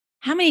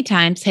How many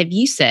times have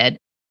you said,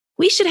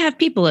 we should have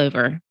people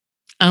over,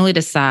 only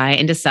to sigh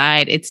and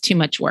decide it's too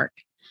much work?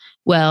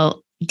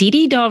 Well, Dee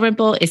Dee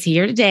Dalrymple is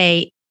here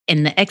today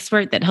and the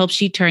expert that helps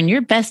you turn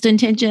your best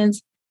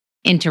intentions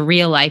into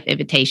real life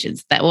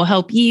invitations that will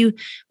help you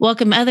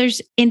welcome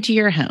others into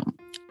your home.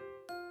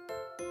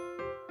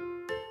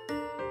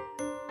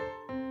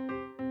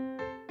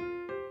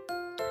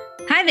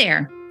 Hi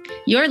there.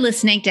 You're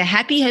listening to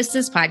Happy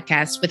Hostess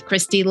Podcast with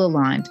Christy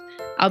Lalonde.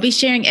 I'll be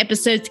sharing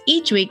episodes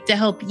each week to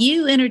help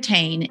you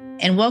entertain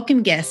and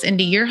welcome guests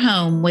into your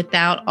home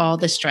without all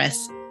the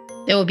stress.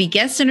 There will be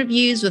guest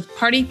interviews with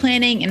party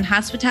planning and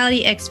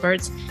hospitality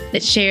experts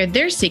that share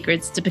their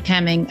secrets to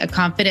becoming a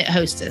confident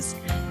hostess.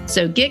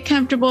 So get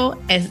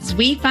comfortable as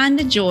we find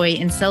the joy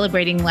in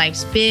celebrating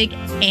life's big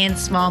and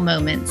small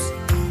moments.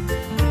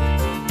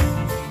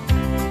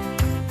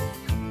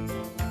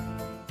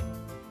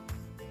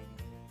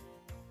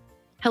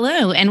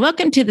 Hello, and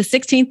welcome to the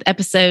 16th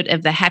episode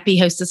of the Happy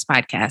Hostess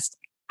Podcast.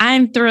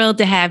 I'm thrilled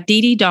to have Dee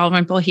Dee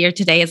Dalrymple here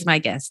today as my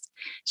guest.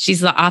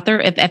 She's the author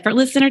of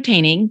Effortless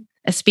Entertaining,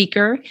 a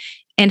speaker,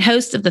 and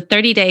host of the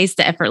 30 Days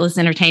to Effortless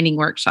Entertaining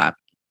workshop.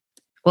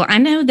 Well, I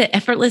know that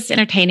effortless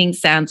entertaining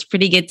sounds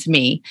pretty good to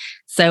me,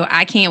 so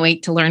I can't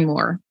wait to learn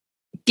more.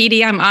 Dee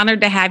Dee, I'm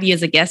honored to have you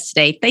as a guest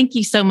today. Thank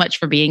you so much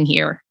for being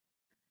here.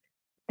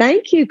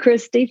 Thank you,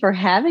 Christy, for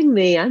having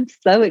me. I'm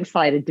so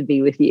excited to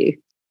be with you.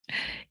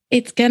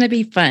 It's going to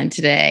be fun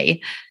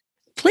today.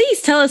 Please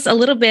tell us a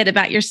little bit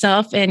about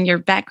yourself and your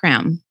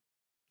background.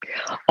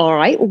 All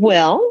right.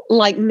 Well,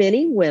 like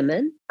many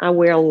women, I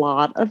wear a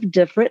lot of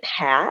different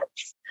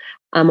hats.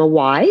 I'm a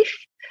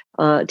wife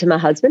to my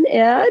husband,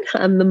 Ed.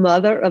 I'm the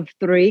mother of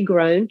 3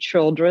 grown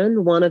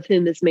children, one of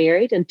whom is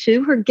married and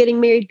 2 are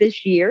getting married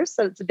this year.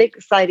 So it's a big,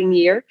 exciting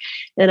year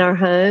in our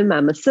home.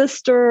 I'm a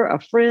sister, a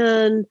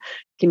friend,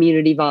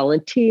 community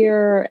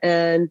volunteer.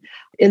 And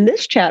in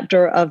this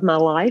chapter of my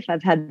life,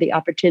 I've had the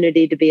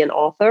opportunity to be an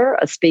author,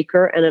 a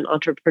speaker, and an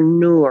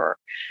entrepreneur.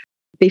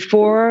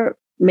 Before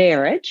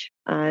marriage,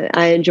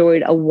 I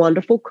enjoyed a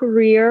wonderful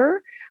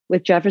career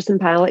with Jefferson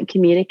Pilot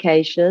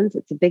Communications.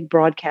 It's a big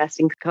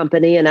broadcasting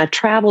company, and I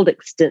traveled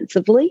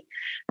extensively.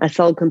 I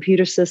sold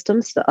computer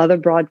systems to other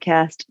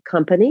broadcast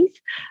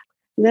companies.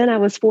 Then I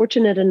was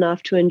fortunate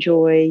enough to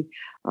enjoy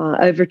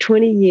over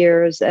 20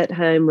 years at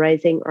home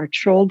raising our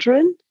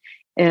children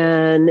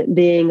and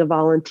being a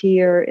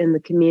volunteer in the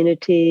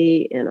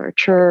community, in our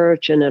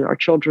church, and in our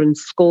children's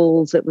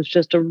schools. It was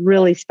just a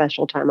really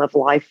special time of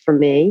life for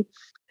me.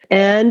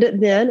 And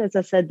then, as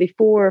I said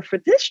before, for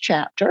this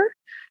chapter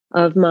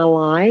of my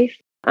life,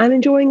 I'm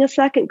enjoying a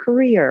second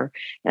career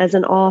as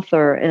an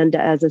author and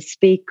as a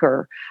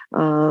speaker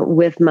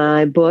with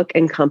my book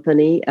and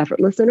company,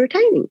 Effortless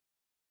Entertaining.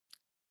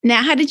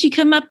 Now, how did you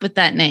come up with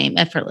that name,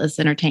 Effortless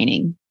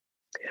Entertaining?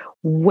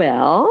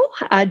 Well,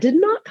 I did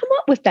not come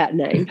up with that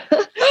name.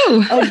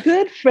 A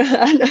good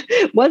friend,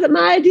 wasn't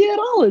my idea at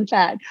all, in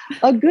fact.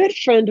 A good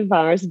friend of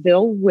ours,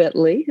 Bill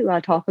Whitley, who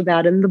I talk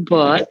about in the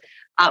book,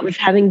 was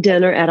having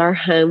dinner at our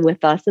home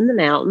with us in the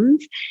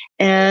mountains.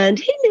 And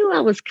he knew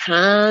I was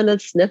kind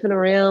of sniffing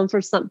around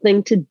for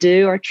something to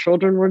do. Our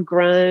children were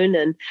grown.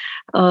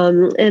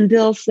 And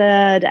Bill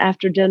said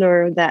after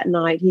dinner that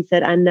night, he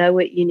said, I know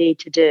what you need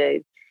to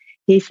do.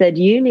 He said,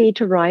 you need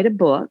to write a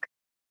book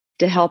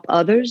to help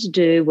others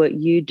do what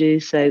you do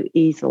so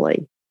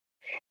easily.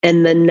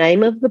 And the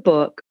name of the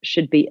book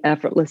should be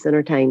Effortless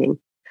Entertaining.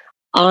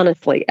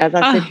 Honestly, as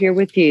I sit here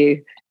with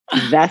you,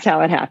 that's how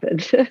it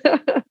happened.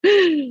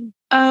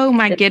 Oh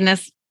my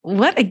goodness.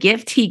 What a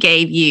gift he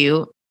gave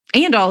you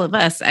and all of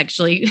us,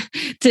 actually,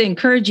 to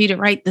encourage you to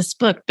write this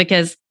book,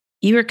 because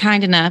you were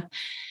kind enough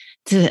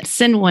to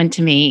send one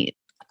to me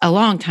a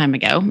long time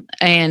ago.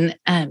 And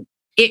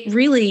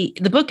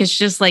the book is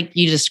just like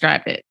you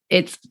described it.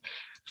 It's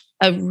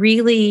a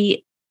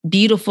really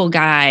beautiful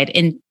guide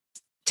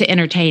to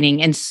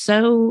entertaining and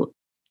so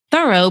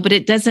thorough, but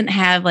it doesn't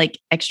have like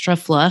extra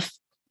fluff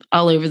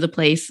all over the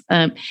place.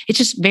 It's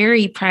just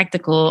very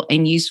practical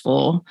and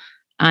useful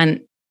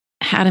on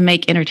how to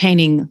make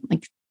entertaining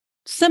like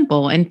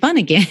simple and fun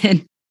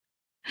again.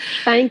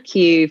 Thank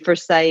you for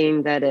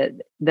saying that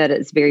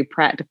it's very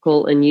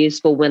practical and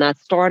useful. When I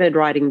started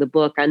writing the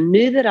book, I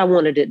knew that I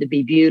wanted it to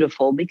be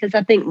beautiful because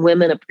I think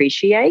women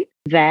appreciate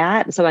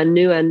that. So I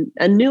knew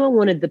I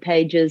wanted the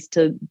pages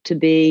to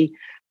be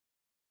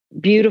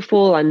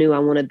beautiful. I knew I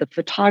wanted the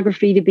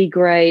photography to be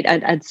great.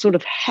 I'd sort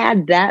of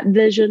had that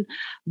vision,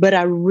 but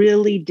I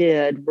really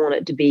did want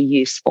it to be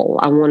useful.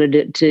 I wanted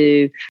it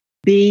to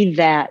be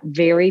that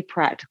very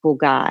practical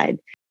guide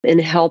in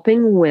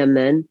helping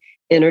women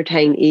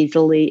entertain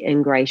easily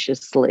and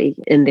graciously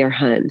in their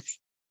homes.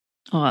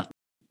 Oh,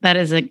 that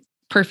is a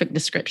perfect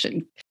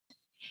description.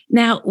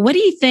 Now, what do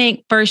you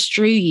think first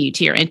drew you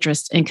to your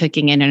interest in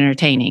cooking and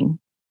entertaining?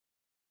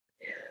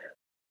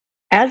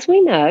 As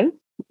we know,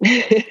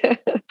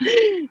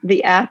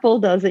 the apple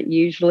doesn't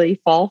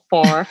usually fall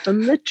far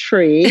from the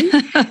tree.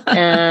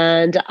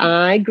 And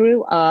I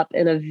grew up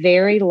in a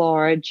very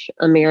large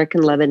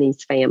American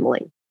Lebanese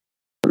family.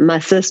 My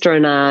sister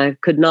and I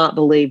could not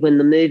believe when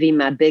the movie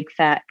My Big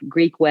Fat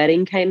Greek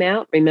Wedding came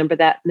out. Remember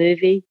that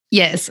movie?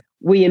 Yes.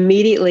 We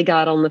immediately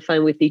got on the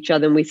phone with each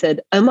other and we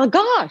said, "Oh my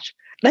gosh,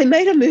 they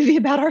made a movie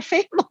about our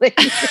family."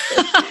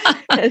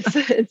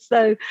 And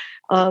so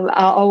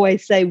I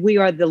always say we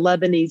are the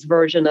Lebanese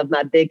version of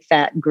My Big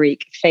Fat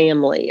Greek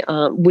Family.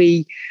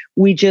 We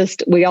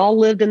all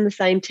lived in the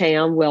same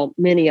town. Well,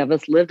 many of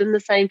us lived in the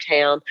same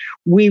town.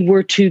 We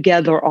were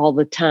together all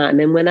the time.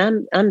 And when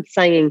I'm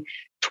saying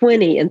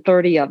 20 and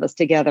 30 of us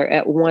together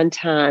at one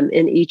time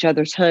in each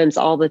other's homes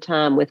all the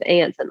time with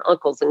aunts and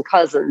uncles and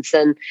cousins.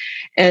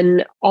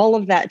 And all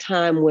of that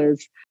time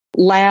was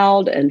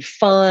loud and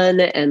fun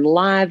and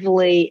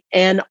lively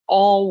and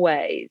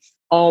always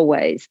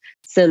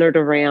centered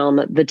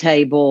around the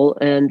table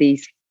and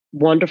these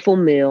wonderful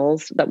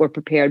meals that were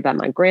prepared by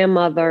my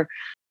grandmother,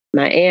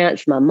 my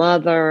aunts, my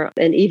mother,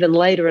 and even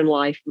later in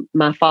life,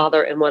 my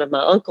father and one of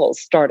my uncles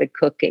started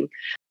cooking.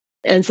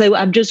 And so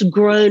I've just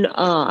grown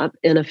up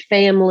in a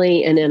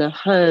family and in a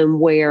home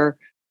where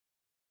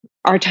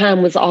our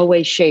time was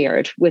always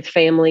shared with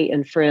family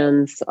and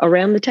friends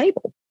around the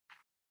table.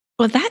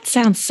 Well, that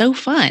sounds so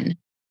fun.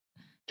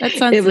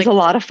 It was a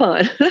lot of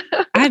fun.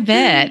 I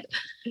bet.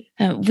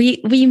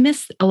 We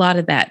miss a lot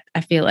of that,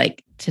 I feel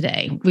like,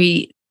 today.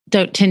 We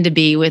don't tend to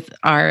be with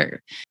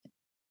our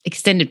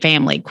extended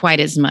family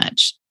quite as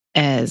much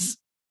as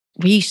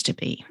we used to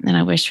be. And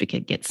I wish we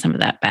could get some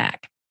of that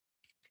back.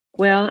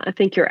 Well, I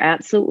think you're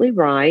absolutely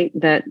right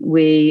that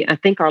I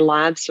think our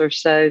lives are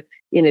so,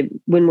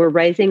 when we're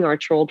raising our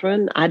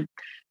children, I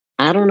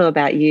don't know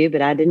about you,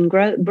 but I didn't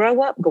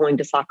grow up going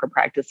to soccer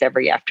practice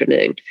every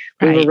afternoon.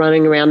 We were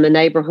running around the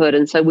neighborhood.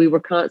 And so we were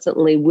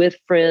constantly with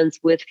friends,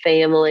 with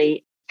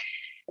family.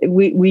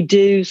 We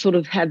do sort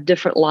of have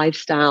different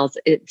lifestyles,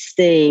 it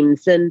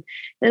seems. And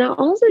I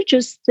also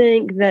just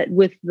think that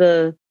with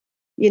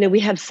we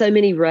have so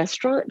many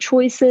restaurant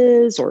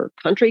choices or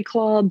country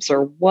clubs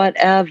or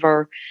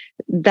whatever,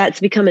 that's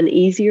become an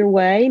easier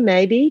way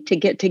maybe to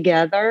get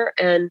together.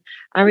 And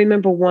I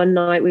remember one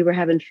night we were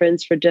having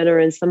friends for dinner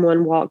and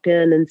someone walked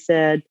in and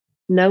said,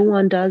 "No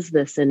one does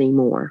this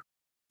anymore."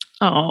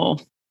 Oh.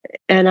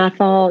 And I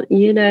thought,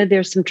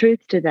 there's some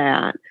truth to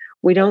that.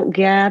 We don't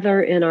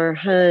gather in our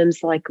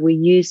homes like we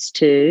used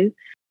to.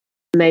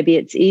 Maybe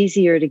it's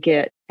easier to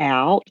get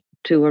out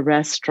to a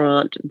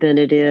restaurant than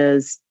it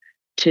is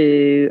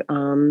to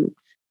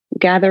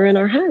gather in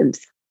our homes.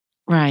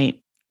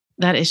 Right.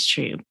 That is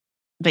true.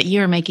 But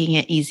you're making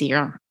it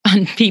easier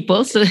on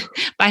people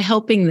by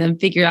helping them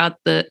figure out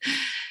the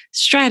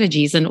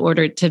strategies in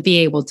order to be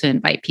able to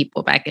invite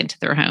people back into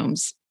their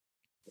homes.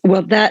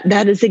 Well,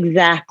 that is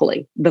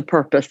exactly the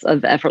purpose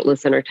of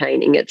effortless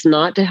entertaining. It's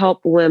not to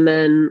help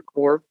women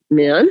or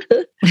men,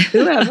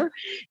 whoever,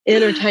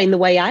 entertain the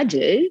way I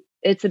do.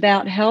 It's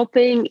about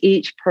helping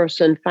each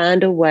person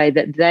find the ways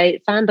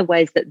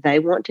that they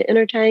want to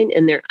entertain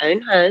in their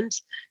own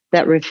homes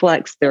that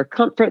reflects their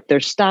comfort, their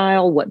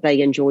style, what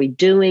they enjoy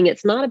doing.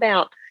 It's not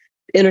about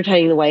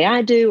entertaining the way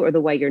I do or the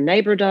way your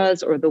neighbor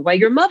does or the way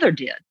your mother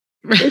did.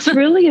 It's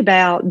really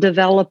about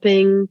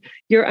developing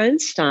your own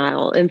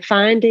style and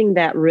finding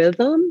that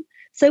rhythm.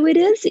 So it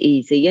is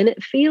easy and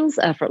it feels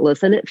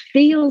effortless and it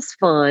feels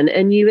fun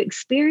and you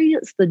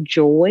experience the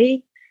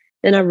joy.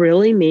 And I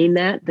really mean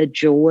that, the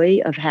joy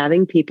of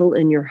having people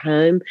in your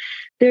home.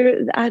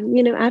 I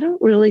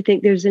don't really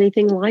think there's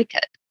anything like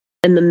it.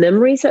 And the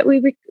memories that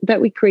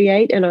we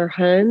create in our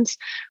homes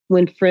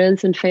when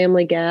friends and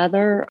family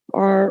gather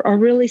are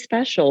really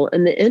special.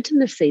 And the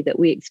intimacy that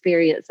we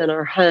experience in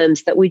our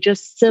homes that we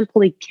just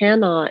simply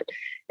cannot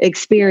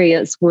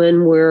experience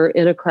when we're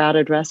in a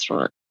crowded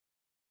restaurant.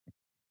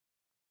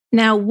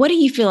 Now, what do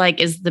you feel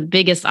like is the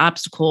biggest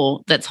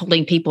obstacle that's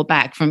holding people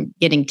back from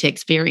getting to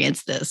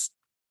experience this?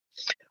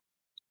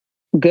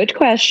 Good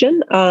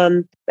question.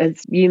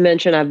 As you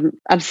mentioned,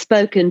 I've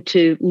spoken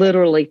to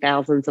literally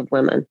thousands of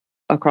women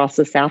across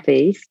the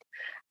Southeast.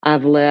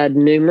 I've led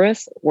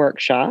numerous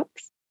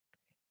workshops,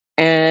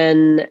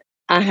 and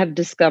I have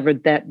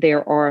discovered that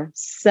there are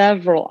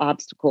several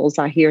obstacles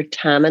I hear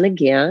time and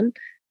again.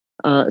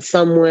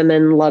 Some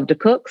women love to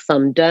cook,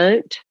 some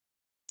don't.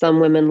 Some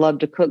women love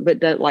to cook but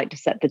don't like to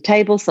set the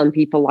table. Some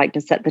people like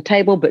to set the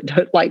table but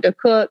don't like to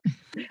cook.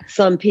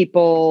 Some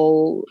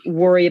people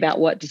worry about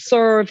what to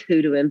serve,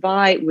 who to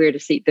invite, where to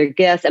seat their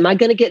guests. Am I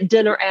going to get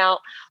dinner out?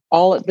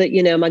 Am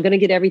I going to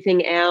get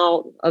everything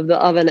out of the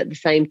oven at the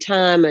same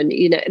time? And,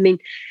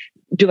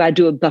 do I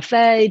do a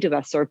buffet? Do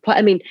I serve?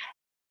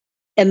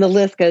 And the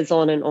list goes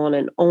on and on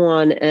and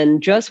on.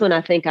 And just when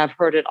I think I've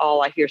heard it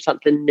all, I hear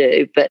something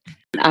new. But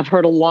I've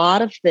heard a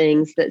lot of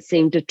things that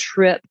seem to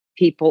trip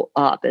people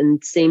up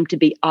and seem to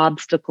be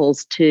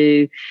obstacles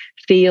to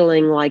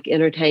feeling like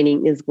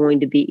entertaining is going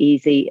to be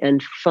easy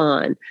and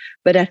fun.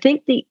 But I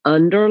think the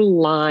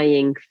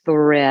underlying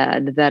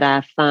thread that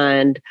I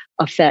find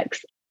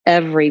affects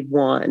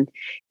everyone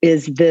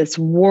is this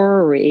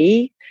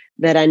worry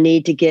that I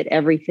need to get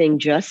everything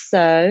just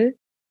so,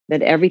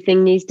 that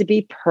everything needs to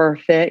be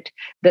perfect,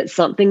 that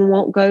something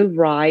won't go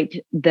right,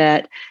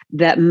 that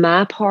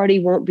my party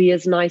won't be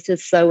as nice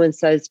as so and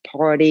so's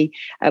party,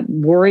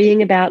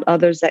 worrying about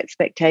others'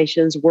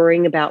 expectations,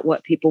 worrying about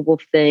what people will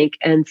think.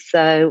 And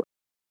so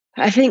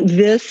I think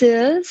this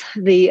is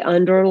the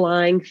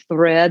underlying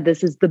thread.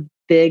 This is the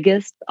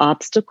biggest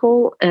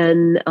obstacle,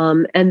 and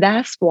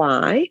that's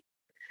why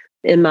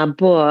in my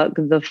book,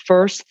 the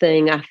first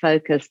thing I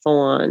focus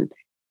on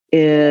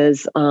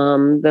is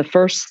the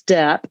first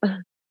step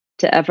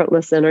to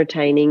effortless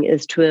entertaining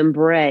is to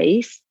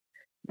embrace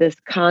this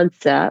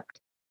concept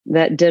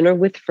that dinner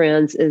with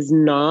friends is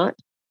not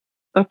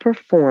a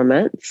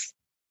performance.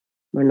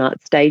 We're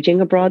not staging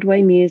a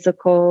Broadway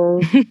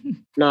musical,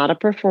 not a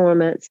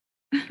performance.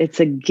 It's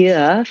a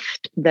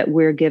gift that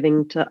we're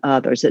giving to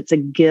others. It's a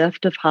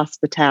gift of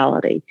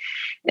hospitality.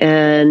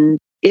 And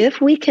if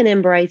we can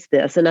embrace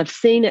this, and I've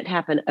seen it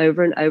happen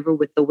over and over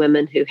with the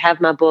women who have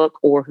my book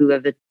or who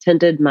have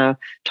attended my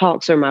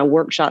talks or my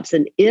workshops,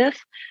 and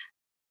if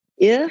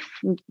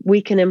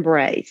we can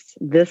embrace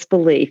this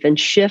belief and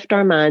shift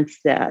our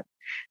mindset,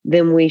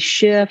 then we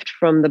shift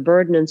from the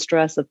burden and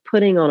stress of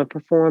putting on a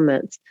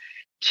performance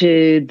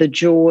to the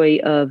joy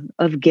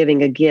of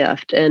giving a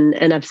gift.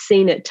 And I've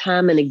seen it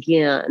time and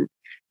again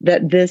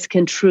that this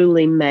can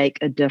truly make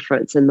a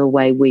difference in the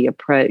way we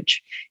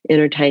approach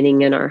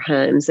entertaining in our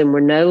homes. And we're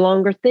no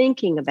longer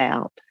thinking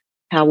about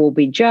how we'll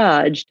be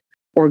judged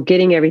or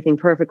getting everything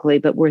perfectly,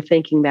 but we're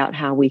thinking about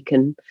how we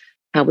can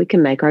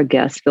make our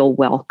guests feel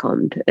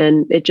welcomed.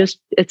 And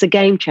it's a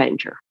game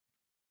changer.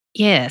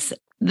 Yes.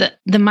 The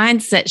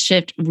mindset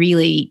shift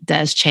really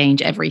does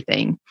change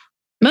everything.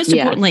 Most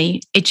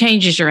importantly, it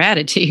changes your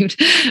attitude,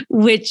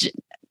 which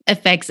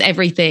affects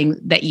everything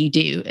that you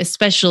do,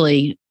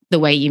 especially the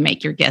way you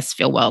make your guests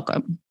feel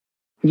welcome.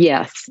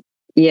 Yes,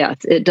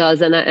 it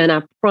does. And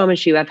I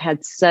promise you, I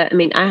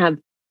have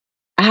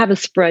a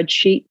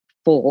spreadsheet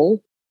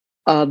full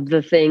of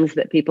the things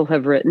that people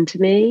have written to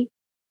me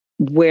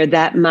where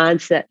that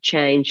mindset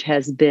change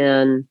has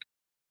been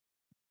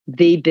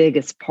the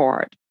biggest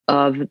part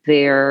of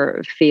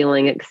their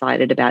feeling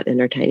excited about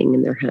entertaining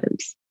in their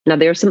homes. Now,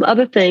 there are some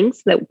other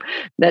things that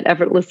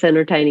effortless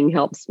entertaining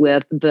helps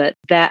with, but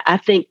that I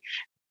think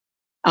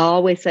I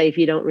always say, if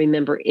you don't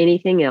remember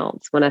anything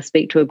else, when I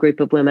speak to a group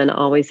of women, I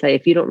always say,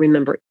 if you don't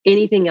remember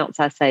anything else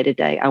I say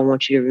today, I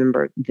want you to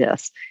remember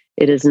this.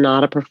 It is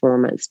not a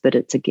performance, but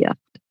it's a gift.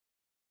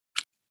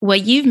 Well,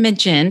 you've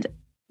mentioned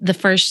the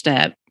first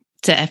step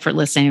to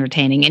effortless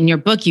entertaining. In your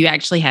book, you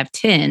actually have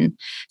 10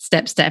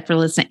 steps to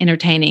effortless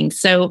entertaining.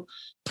 So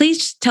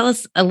please tell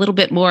us a little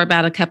bit more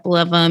about a couple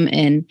of them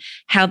and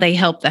how they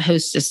help the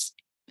hostess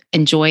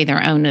enjoy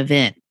their own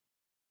event.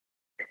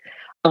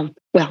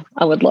 Well,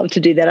 I would love to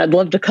do that. I'd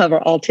love to cover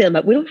all 10,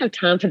 but we don't have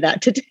time for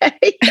that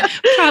today.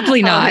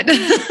 Probably not.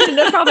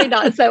 No, probably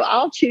not. So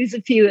I'll choose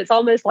a few. It's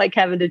almost like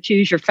having to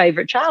choose your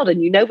favorite child,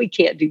 and we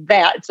can't do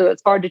that. So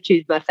it's hard to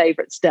choose my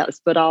favorite steps,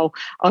 but I'll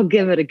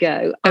give it a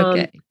go.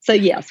 Okay. So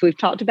yes, we've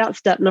talked about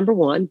step number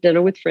 1.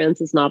 Dinner with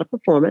friends is not a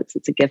performance.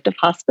 It's a gift of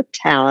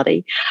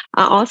hospitality.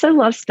 I also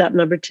love step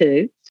number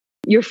 2.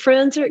 Your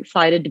friends are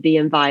excited to be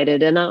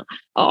invited. And I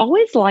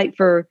always like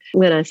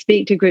when I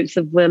speak to groups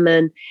of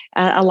women,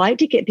 I like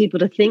to get people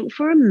to think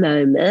for a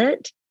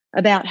moment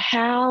about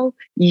how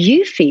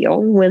you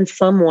feel when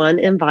someone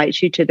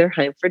invites you to their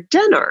home for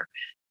dinner.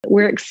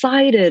 We're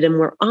excited and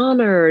we're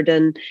honored.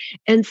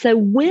 And so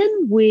when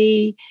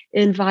we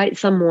invite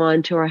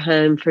someone to our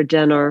home for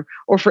dinner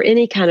or for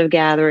any kind of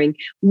gathering,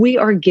 we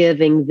are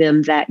giving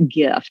them that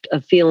gift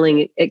of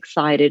feeling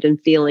excited and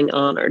feeling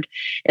honored.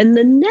 And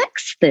the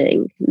next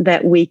thing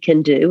that we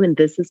can do, and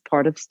this is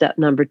part of step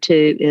number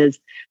 2, is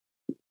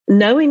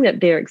knowing that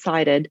they're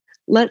excited,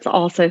 let's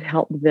also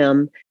help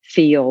them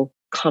feel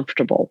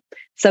comfortable.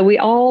 So we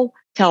all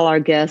tell our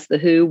guests the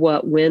who,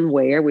 what, when,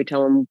 where. We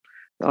tell them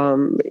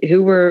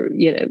who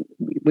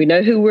we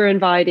know who we're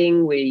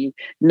inviting. We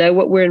know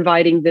what we're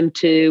inviting them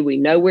to. We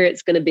know where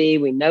it's going to be.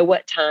 We know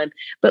what time.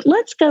 But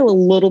let's go a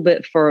little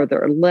bit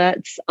further.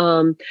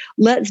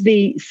 Let's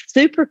be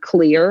super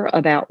clear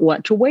about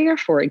what to wear.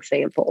 For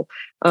example,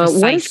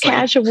 what is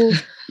casual?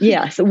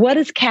 Yes. What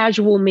does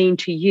casual mean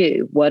to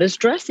you? What does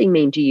dressing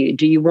mean to you?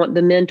 Do you want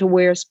the men to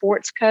wear a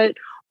sports coat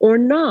or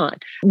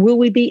not? Will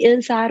we be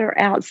inside or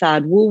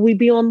outside? Will we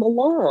be on the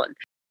lawn?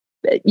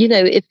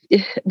 If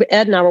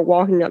Ed and I were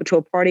walking up to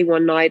a party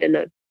one night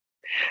and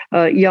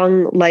a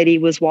young lady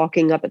was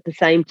walking up at the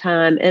same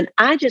time, and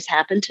I just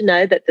happened to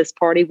know that this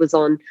party was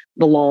on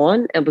the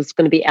lawn and was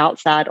going to be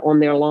outside on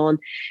their lawn.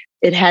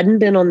 It hadn't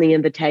been on the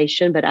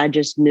invitation, but I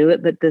just knew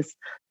it. But this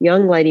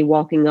young lady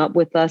walking up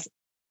with us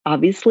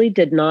obviously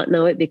did not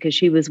know it because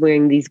she was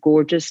wearing these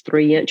gorgeous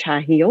 3-inch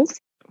high heels.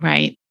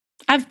 Right.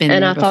 I've been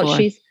and there I before.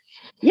 thought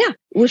Yeah.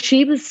 Well,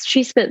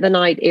 she spent the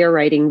night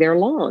aerating their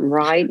lawn,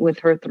 right, with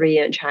her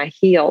 3-inch high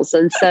heels.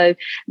 And so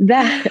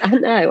that,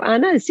 I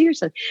know,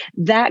 seriously,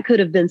 that could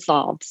have been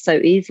solved so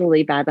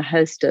easily by the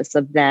hostess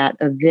of that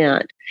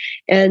event.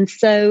 And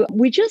so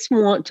we just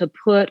want to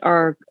put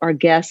our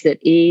guests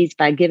at ease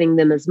by giving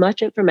them as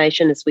much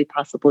information as we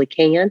possibly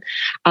can.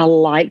 I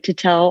like to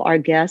tell our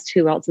guests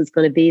who else is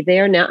going to be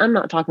there. Now, I'm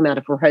not talking about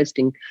if we're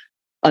hosting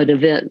an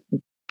event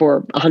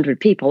for 100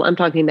 people. I'm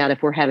talking about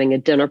if we're having a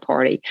dinner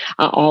party.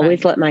 I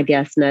always let my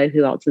guests know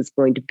who else is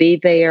going to be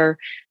there.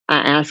 I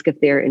ask if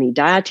there are any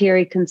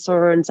dietary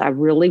concerns. I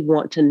really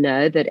want to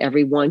know that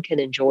everyone can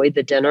enjoy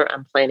the dinner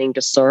I'm planning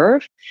to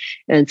serve.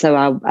 And so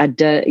I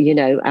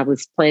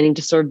was planning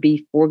to serve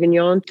beef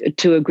bourguignon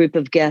to a group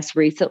of guests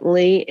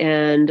recently,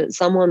 and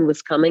someone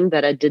was coming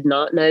that I did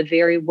not know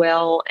very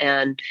well.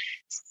 And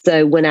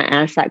so when I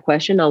asked that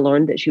question, I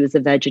learned that she was a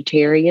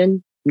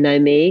vegetarian. No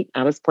meat.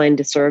 I was planning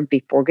to serve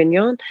beef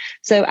bourguignon.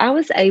 So I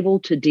was able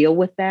to deal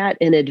with that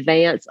in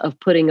advance of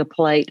putting a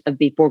plate of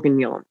beef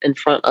bourguignon in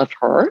front of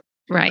her.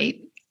 Right.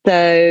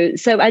 So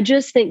I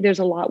just think there's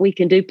a lot we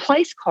can do.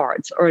 Place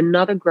cards are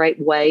another great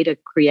way to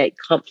create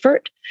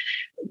comfort.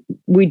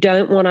 We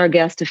don't want our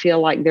guests to feel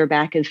like they're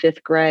back in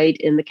 5th grade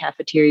in the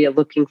cafeteria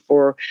looking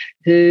for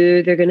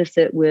who they're going to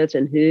sit with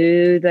and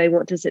who they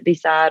want to sit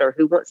beside or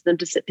who wants them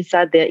to sit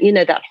beside them.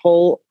 That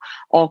whole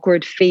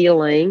awkward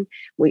feeling.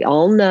 We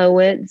all know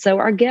it. So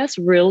our guests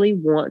really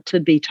want to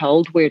be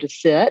told where to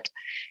sit.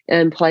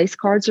 And place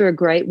cards are a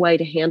great way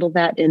to handle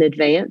that in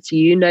advance.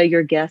 You know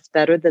your guests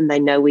better than they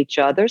know each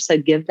other. So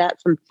give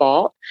that some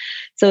thought.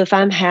 So if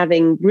I'm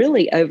having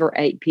really over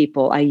 8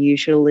 people, I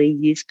usually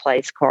use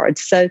place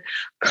cards. So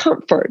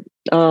comfort.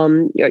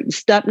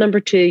 Step number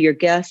 2,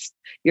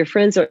 your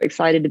friends are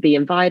excited to be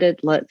invited.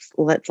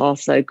 Let's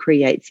also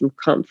create some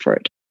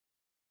comfort.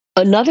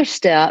 Another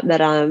step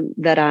that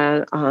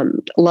I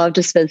love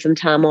to spend some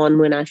time on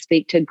when I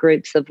speak to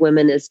groups of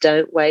women is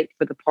don't wait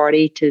for the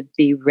party to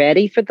be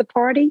ready for the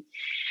party.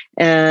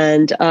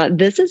 And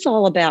this is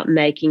all about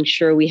making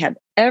sure we have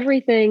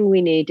everything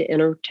we need to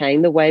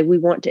entertain the way we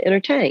want to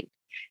entertain.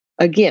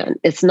 Again,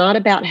 it's not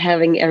about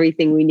having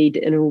everything we need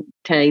to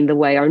entertain the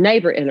way our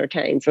neighbor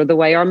entertains or the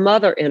way our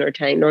mother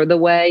entertained or the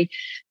way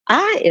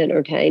I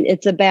entertain.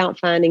 It's about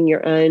finding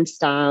your own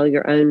style,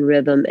 your own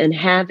rhythm, and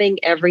having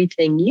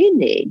everything you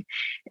need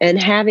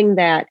and having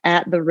that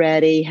at the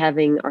ready,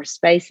 having our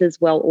spaces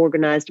well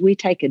organized. We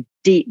take a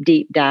deep,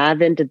 deep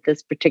dive into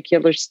this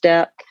particular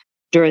step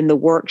during the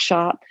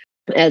workshop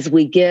as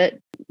we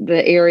get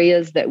the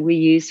areas that we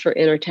use for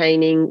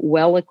entertaining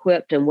well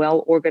equipped and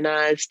well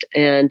organized.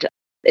 And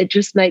it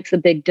just makes a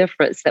big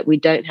difference that we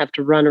don't have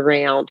to run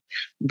around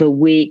the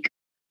week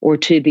or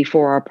 2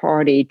 before our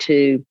party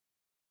to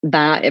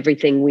buy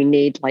everything we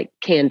need, like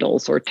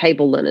candles or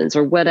table linens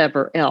or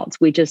whatever else.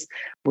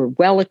 We're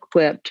well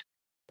equipped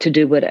to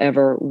do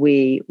whatever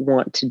we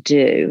want to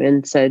do.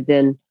 And so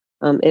then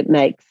it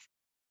makes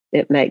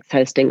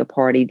hosting a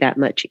party that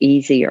much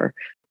easier.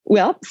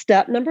 Well,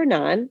 step number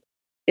 9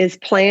 is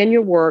plan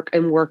your work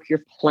and work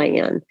your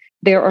plan.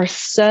 There are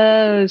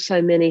so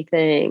many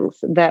things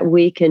that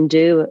we can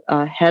do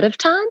ahead of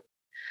time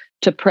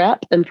to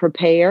prep and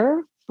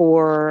prepare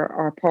for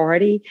our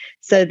party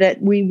so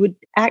that we would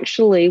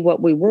actually,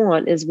 what we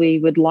want is we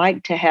would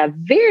like to have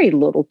very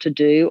little to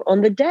do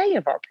on the day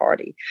of our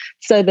party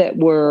so that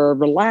we're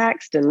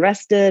relaxed and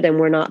rested and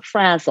we're not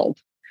frazzled.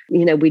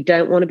 We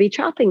don't want to be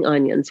chopping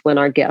onions when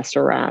our guest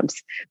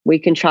arrives. We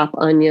can chop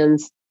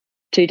onions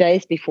 2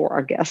 days before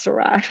our guests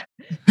arrive.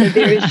 So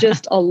there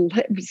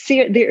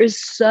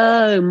is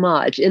so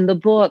much in the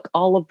book.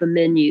 All of the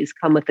menus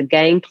come with a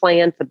game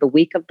plan for the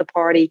week of the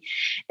party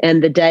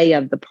and the day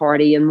of the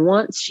party. And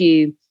once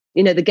the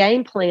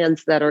game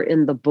plans that are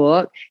in the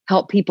book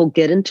help people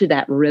get into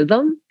that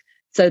rhythm.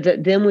 So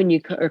that then when you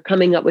are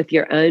coming up with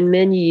your own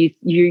menu,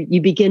 you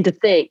begin to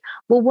think,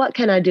 well, what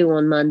can I do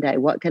on Monday?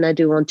 What can I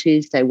do on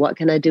Tuesday? What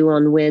can I do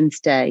on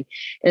Wednesday?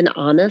 And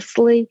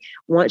honestly,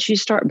 once you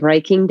start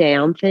breaking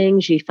down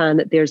things, you find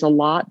that there's a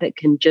lot that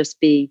can just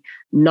be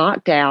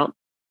knocked out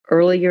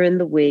earlier in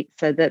the week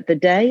so that the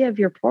day of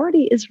your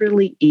party is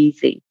really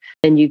easy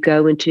and you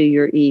go into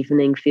your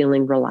evening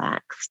feeling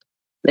relaxed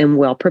and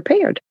well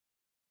prepared.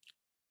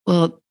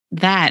 Well,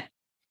 that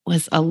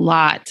was a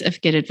lot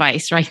of good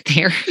advice right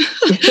there.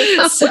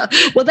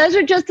 Well, those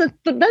are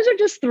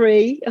just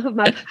 3 of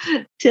my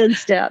 10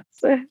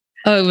 steps.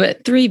 Oh,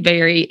 but 3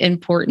 very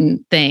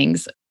important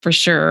things for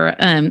sure.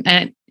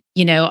 And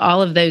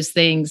all of those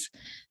things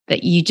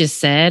that you just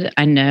said,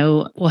 I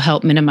know will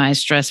help minimize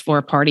stress for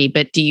a party.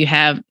 But do you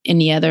have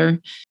any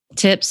other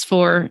tips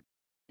for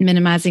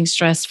minimizing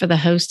stress for the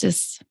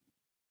hostess?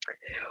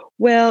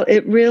 Well,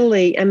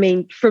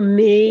 for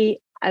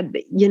me,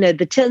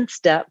 the 10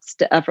 steps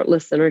to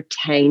effortless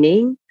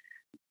entertaining,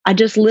 I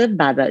just live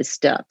by those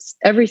steps,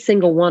 every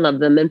single one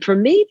of them. And for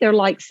me, they're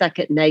like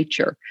second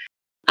nature.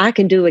 I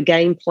can do a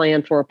game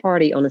plan for a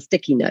party on a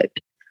sticky note.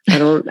 I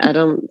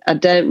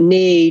don't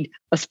need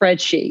a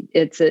spreadsheet.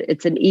 It's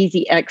an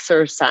easy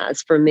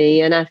exercise for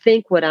me. And I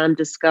think what I'm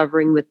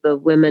discovering with the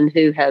women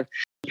who have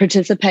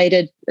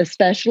participated,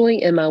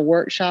 especially in my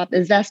workshop,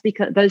 is that's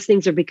because those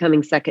things are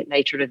becoming second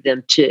nature to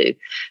them too.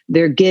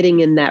 They're getting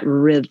in that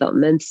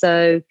rhythm. And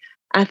so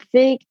I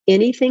think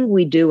anything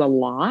we do a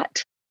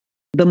lot,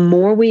 the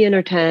more we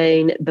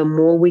entertain, the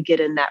more we get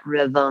in that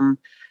rhythm,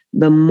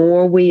 the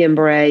more we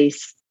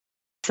embrace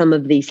some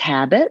of these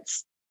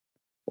habits,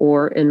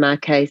 or in my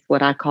case,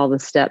 what I call the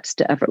steps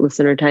to effortless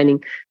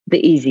entertaining,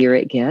 the easier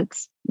it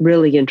gets.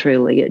 Really and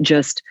truly, it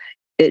just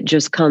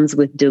comes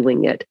with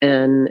doing it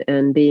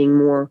and being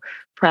more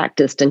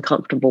practiced and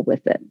comfortable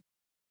with it.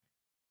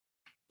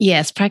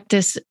 Yes,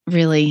 practice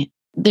really,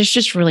 there's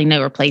just really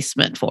no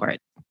replacement for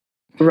it.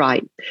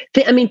 Right.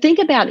 Think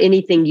about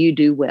anything you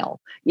do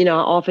well. I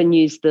often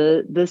use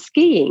the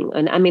skiing.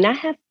 And I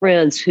have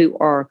friends who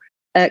are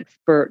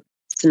expert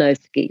snow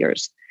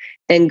skiers,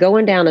 and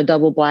going down a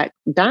double black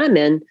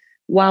diamond,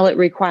 while it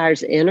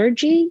requires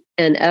energy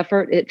and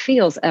effort, it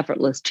feels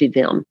effortless to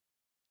them.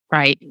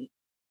 Right.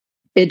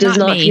 It does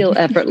not me. feel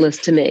effortless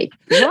to me.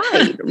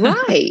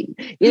 Right.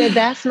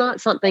 That's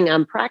not something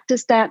I'm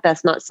practiced at.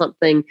 That's not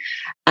something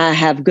I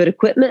have good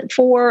equipment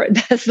for.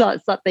 That's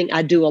not something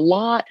I do a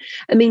lot.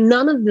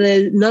 None of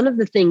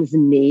the things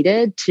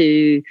needed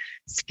to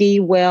ski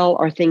well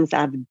are things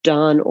I've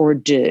done or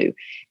do.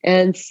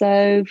 And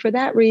so for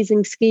that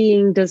reason,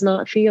 skiing does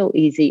not feel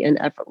easy and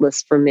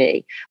effortless for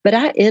me. But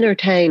I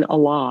entertain a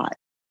lot.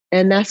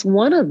 And that's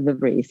one of the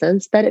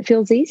reasons that it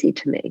feels easy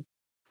to me.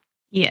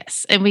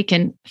 Yes. And we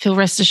can feel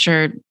rest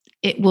assured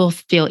it will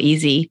feel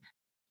easy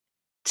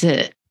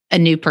to a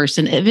new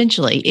person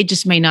eventually. It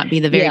just may not be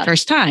the very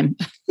first time.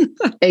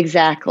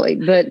 Exactly.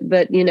 But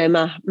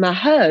my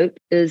hope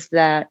is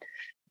that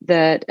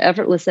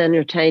effortless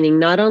entertaining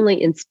not only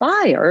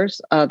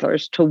inspires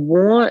others to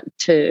want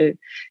to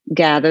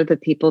gather the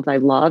people they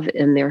love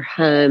in their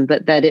home,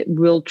 but that it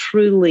will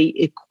truly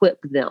equip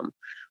them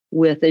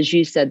with, as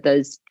you said,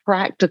 those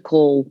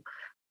practical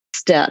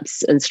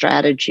steps and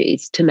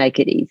strategies to make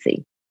it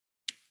easy.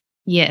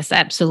 Yes,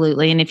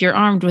 absolutely. And if you're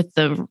armed with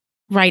the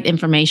right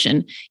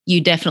information,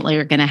 you definitely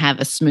are going to have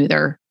a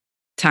smoother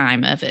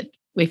time of it.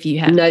 If you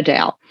have, no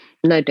doubt.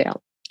 Do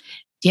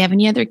you have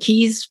any other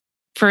keys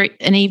for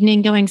an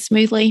evening going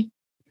smoothly?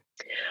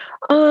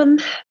 I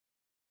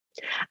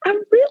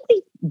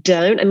really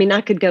don't.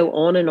 I could go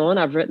on and on.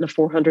 I've written a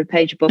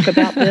 400-page book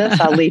about this.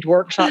 I lead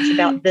workshops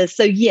about this.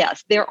 So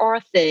yes, there are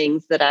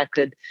things that I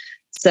could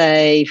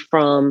say,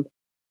 from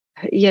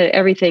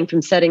everything from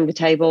setting the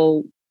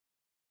table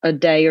a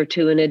day or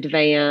two in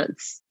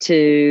advance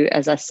to,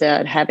 as I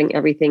said, having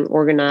everything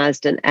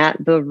organized and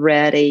at the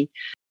ready.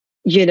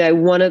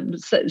 Another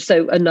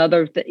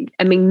thing,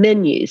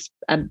 menus.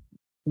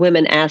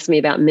 Women ask me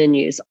about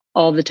menus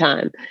all the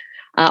time.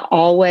 I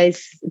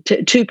always,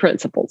 two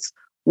principles.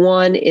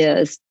 One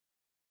is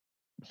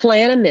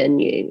plan a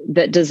menu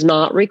that does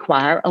not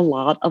require a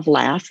lot of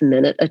last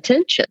minute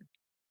attention.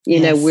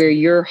 Where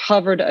you're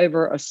hovered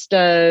over a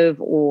stove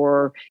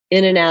or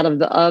in and out of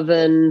the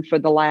oven for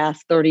the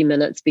last 30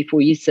 minutes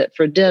before you sit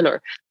for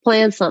dinner.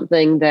 Plan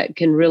something that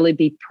can really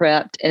be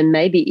prepped and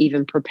maybe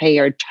even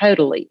prepared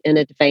totally in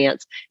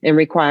advance and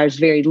requires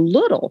very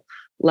little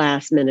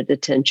last minute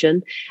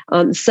attention,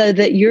 so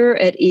that you're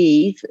at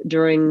ease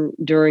during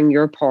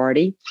your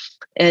party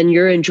and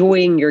you're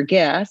enjoying your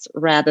guests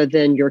rather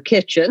than your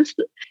kitchen.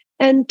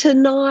 And to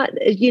not,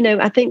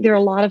 I think there are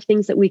a lot of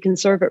things that we can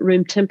serve at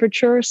room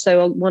temperature.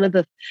 So one of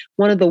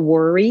the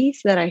worries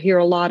that I hear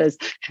a lot is,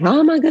 how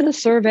am I going to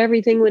serve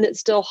everything when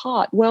it's still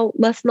hot? Well,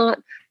 let's not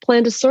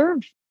plan to serve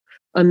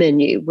a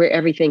menu where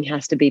everything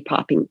has to be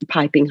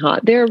piping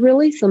hot. There are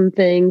really some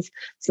things,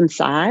 some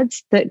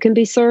sides that can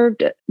be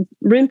served at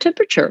room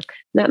temperature.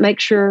 That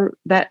makes sure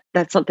that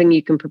that's something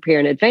you can prepare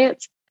in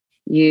advance.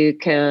 You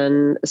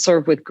can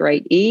serve with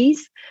great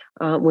ease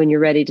when you're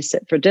ready to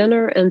sit for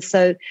dinner. And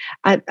so,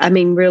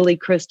 really,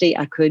 Christy,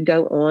 I could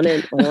go on,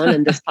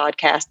 and this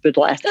podcast would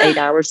last 8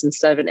 hours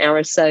instead of an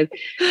hour. So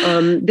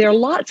there are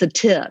lots of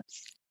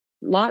tips,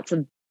 lots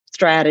of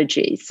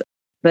strategies.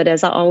 But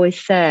as I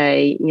always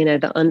say,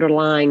 the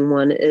underlying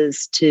one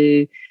is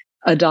to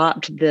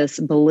adopt this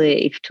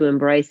belief, to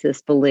embrace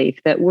this belief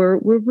that we're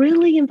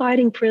really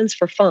inviting friends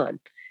for fun,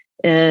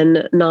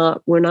 and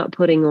we're not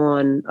putting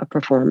on a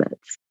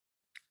performance.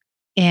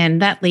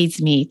 And that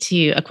leads me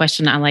to a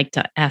question I like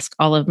to ask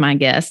all of my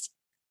guests.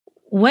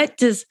 What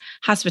does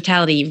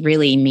hospitality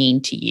really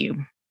mean to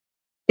you?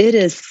 It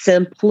is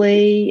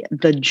simply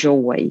the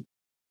joy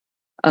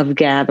of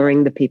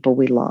gathering the people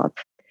we love.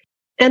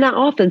 And I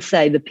often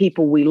say the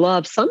people we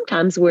love,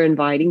 sometimes we're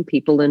inviting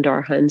people into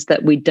our homes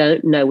that we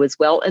don't know as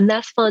well. And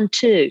that's fun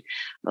too.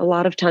 A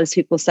lot of times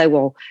people say,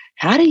 well,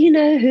 how do you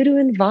know who to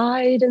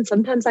invite? And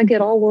sometimes I get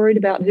all worried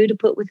about who to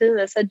put with whom.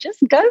 I said, just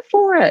go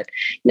for it.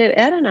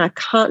 Ed and I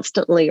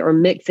constantly are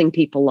mixing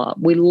people up.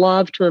 We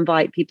love to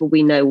invite people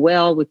we know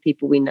well with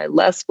people we know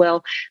less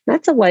well.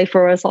 That's a way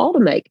for us all to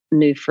make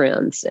new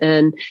friends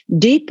and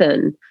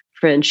deepen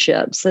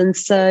friendships. And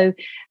so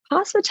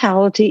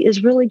hospitality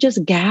is really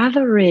just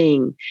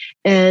gathering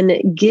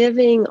and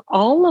giving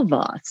all of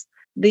us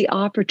the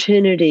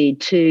opportunity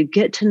to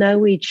get to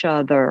know each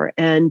other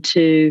and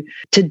to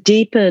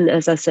deepen,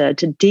 as I said,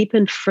 to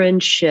deepen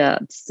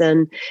friendships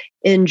and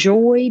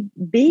enjoy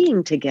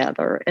being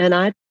together. And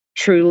I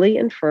truly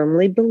and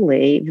firmly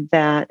believe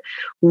that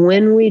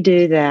when we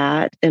do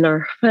that in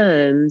our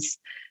homes,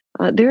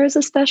 there is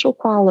a special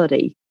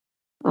quality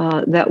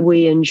that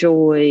we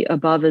enjoy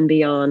above and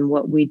beyond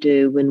what we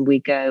do when we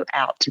go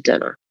out to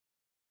dinner.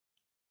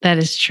 That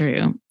is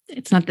true.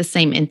 It's not the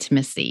same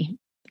intimacy.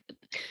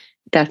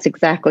 That's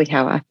exactly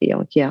how I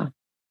feel. Yeah.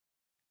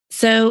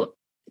 So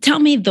tell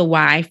me the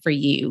why for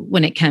you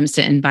when it comes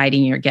to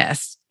inviting your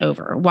guests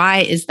over. Why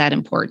is that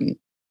important?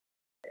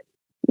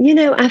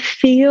 I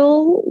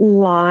feel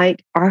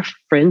like our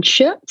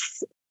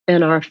friendships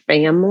and our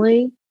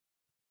family,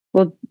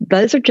 well,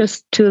 those are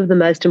just two of the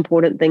most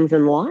important things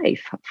in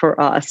life for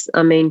us.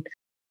 I mean,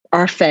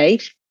 our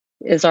faith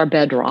is our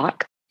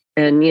bedrock.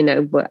 And,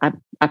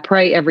 I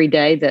pray every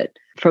day that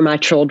for my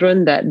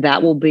children,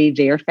 that will be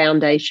their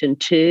foundation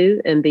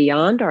too. And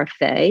beyond our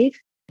faith,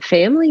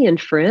 family and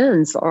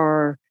friends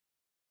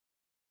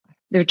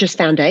they're just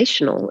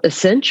foundational,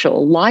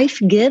 essential,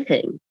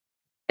 life-giving.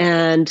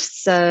 And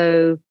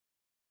so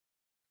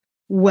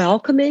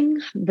welcoming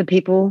the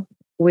people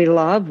we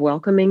love,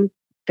 welcoming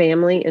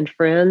family and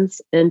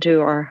friends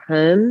into our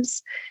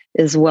homes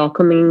is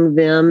welcoming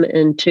them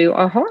into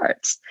our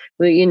hearts.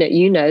 Well,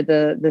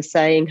 the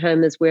saying,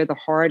 home is where the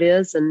heart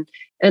is.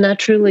 And I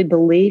truly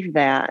believe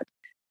that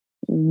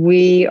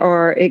we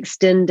are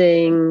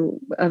extending,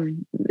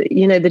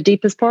 the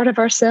deepest part of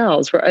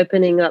ourselves. We're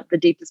opening up the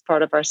deepest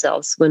part of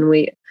ourselves when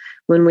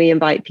we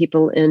invite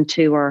people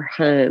into our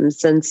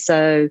homes. And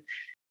so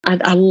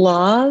I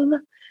love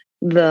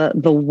the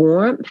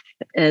warmth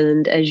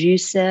and, as you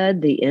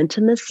said, the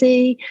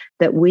intimacy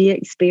that we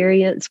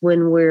experience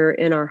when we're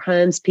in our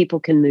homes. People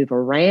can move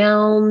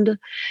around.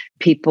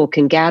 People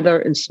can gather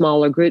in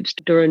smaller groups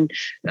during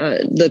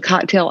the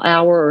cocktail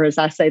hour, or as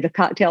I say, the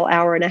cocktail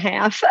hour and a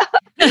half.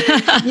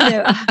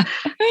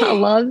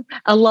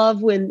 I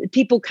love when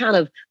people kind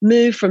of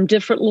move from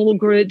different little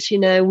groups.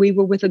 We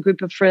were with a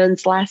group of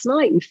friends last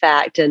night, in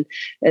fact, and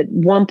at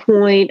one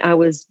point I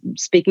was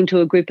speaking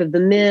to a group of the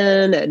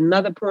men. At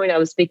another point, I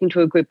was speaking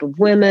to a group of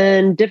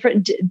women.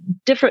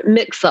 Different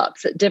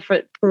mix-ups at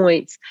different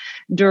points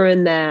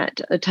during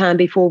that time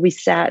before we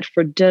sat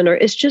for dinner.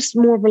 It's just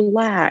more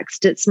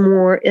relaxed. It's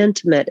more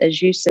intimate,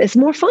 as you said. It's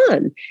more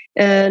fun.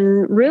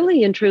 And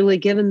really and truly,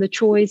 given the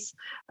choice,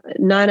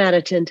 9 out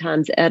of 10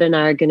 times, Ed and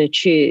I are going to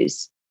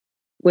choose.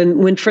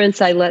 When friends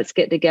say, let's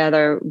get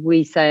together,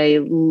 we say,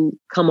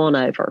 come on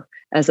over,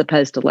 as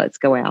opposed to let's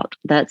go out.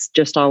 That's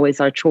just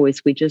always our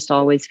choice. We just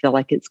always feel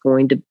like it's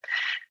going to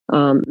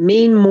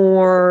mean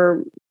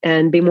more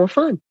and be more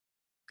fun.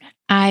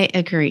 I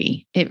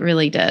agree. It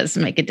really does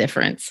make a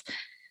difference.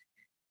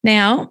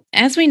 Now,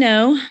 as we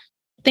know,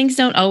 things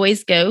don't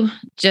always go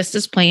just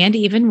as planned,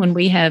 even when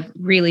we have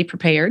really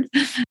prepared.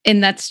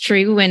 And that's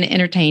true when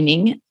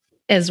entertaining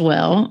as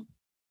well.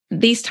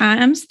 These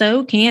times,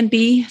 though, can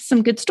be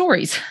some good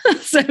stories.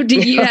 So do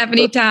you have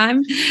any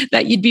time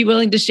that you'd be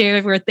willing to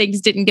share where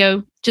things didn't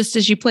go just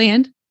as you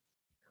planned?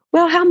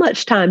 Well, how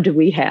much time do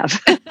we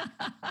have?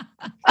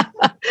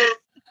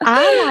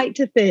 I like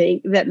to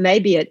think that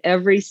maybe at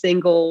every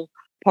single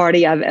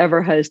party I've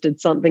ever hosted,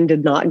 something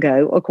did not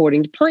go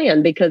according to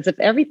plan, because if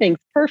everything's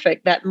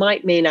perfect, that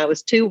might mean I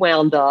was too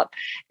wound up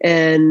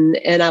and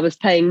I was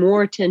paying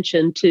more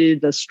attention to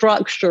the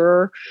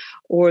structure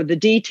or the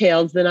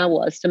details than I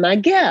was to my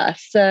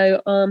guests.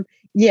 So,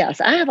 yes,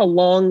 I have a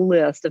long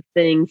list of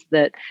things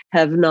that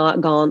have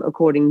not gone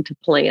according to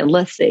plan.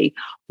 Let's see.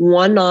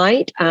 One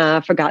night,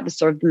 I forgot to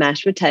serve the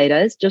mashed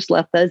potatoes, just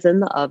left those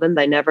in the oven.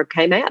 They never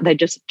came out. They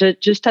just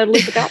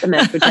totally forgot the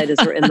mashed potatoes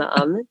were in the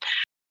oven.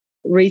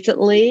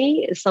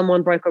 Recently,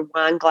 someone broke a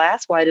wine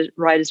glass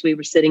right as we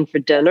were sitting for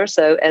dinner.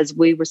 So as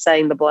we were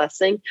saying the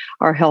blessing,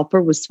 our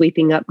helper was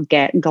sweeping up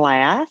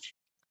glass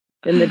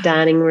in the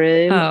dining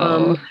room.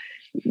 Oh.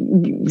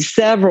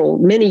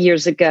 Many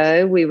years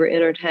ago, we were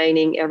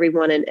entertaining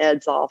everyone in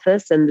Ed's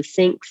office, and the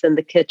sinks in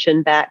the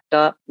kitchen backed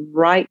up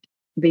right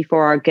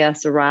before our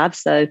guests arrived.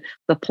 So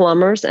the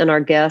plumbers and our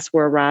guests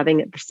were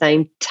arriving at the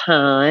same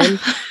time.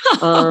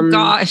 Oh,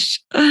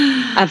 gosh.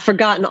 I've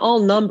forgotten all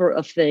number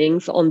of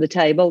things on the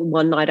table.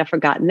 One night I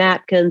forgot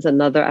napkins,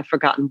 another I've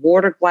forgotten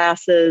water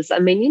glasses. I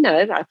mean,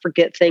 I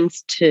forget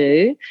things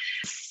too.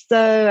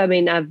 So, I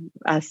mean,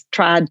 I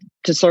tried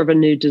to serve a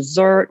new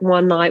dessert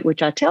one night,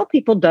 which I tell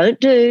people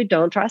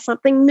don't try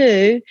something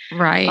new.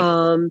 Right.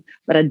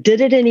 But I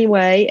did it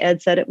anyway.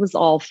 Ed said it was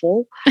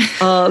awful.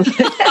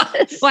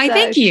 Why,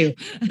 thank you.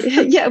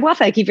 Yeah, well,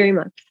 thank you very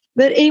much.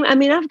 But I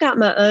mean, I've got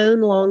my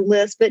own long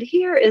list, but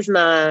here is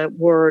my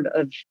word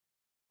of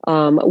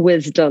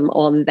wisdom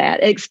on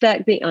that.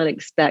 Expect the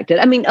unexpected.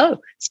 I mean,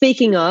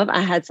 speaking of,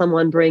 I had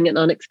someone bring an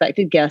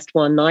unexpected guest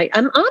one night.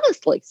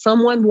 Honestly,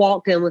 someone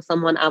walked in with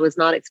someone I was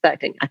not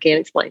expecting. I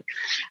can't explain,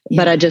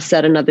 but I just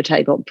set another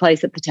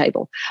place at the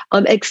table.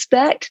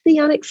 Expect the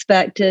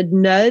unexpected.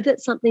 Know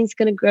that something's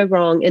going to go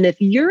wrong. And if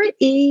you're at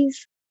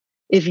ease,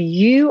 If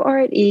you are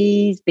at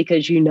ease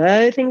because you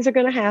know things are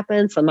going to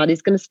happen,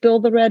 somebody's going to spill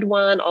the red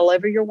wine all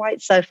over your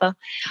white sofa.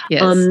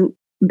 Yes.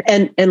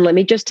 And let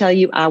me just tell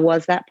you, I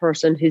was that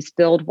person who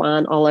spilled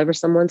wine all over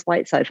someone's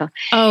white sofa.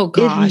 Oh,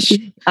 gosh.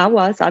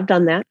 I've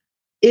done that.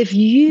 If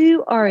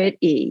you are at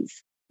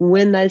ease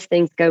when those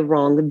things go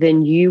wrong,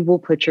 then you will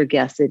put your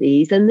guests at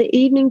ease and the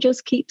evening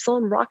just keeps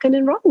on rocking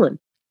and rolling.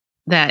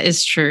 That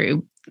is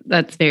true.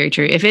 That's very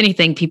true. If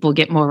anything, people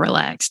get more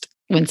relaxed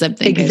when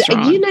something goes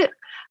wrong.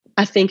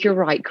 I think you're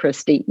right,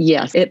 Christy.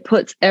 Yes, it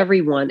puts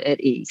everyone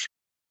at ease.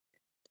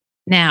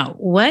 Now,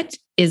 what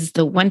is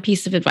the one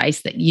piece of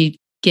advice that you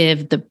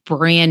give the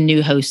brand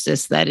new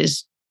hostess that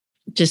is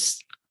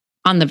just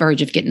on the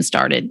verge of getting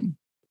started?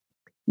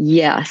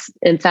 Yes.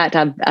 In fact,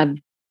 I've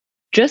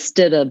just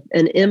did an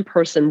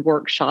in-person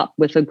workshop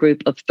with a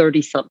group of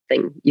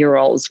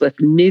 30-something-year-olds with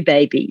new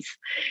babies.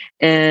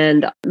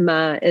 And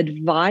my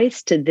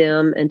advice to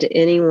them and to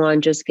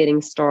anyone just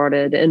getting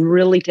started, and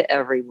really to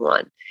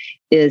everyone,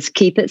 is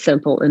keep it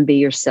simple and be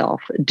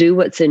yourself. Do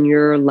what's in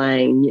your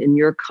lane, in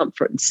your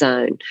comfort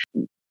zone.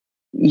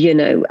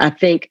 I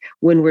think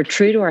when we're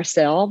true to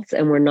ourselves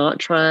and we're not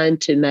trying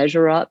to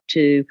measure up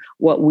to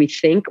what we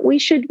think we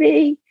should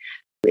be,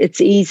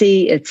 it's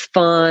easy, it's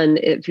fun,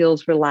 it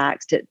feels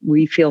relaxed,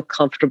 we feel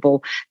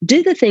comfortable.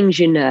 Do the things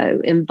you know,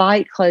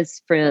 invite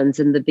close friends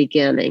in the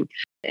beginning,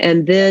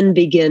 and then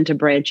begin to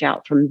branch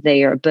out from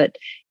there. But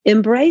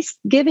embrace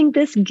giving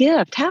this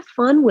gift. Have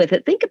fun with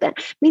it. Think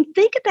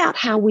about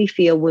how we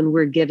feel when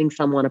we're giving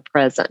someone a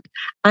present.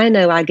 I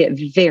know I get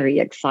very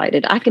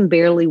excited. I can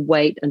barely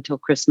wait until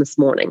Christmas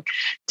morning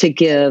to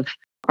give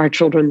our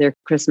children their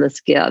Christmas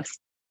gifts.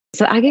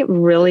 So I get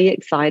really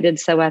excited.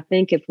 So I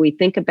think if we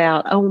think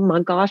about, oh my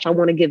gosh, I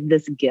want to give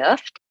this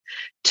gift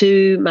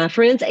to my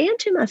friends and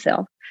to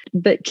myself,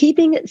 but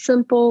keeping it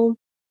simple,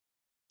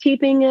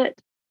 keeping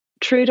it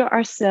true to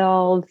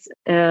ourselves,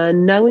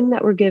 and knowing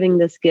that we're giving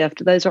this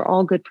gift, those are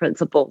all good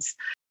principles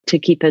to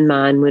keep in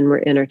mind when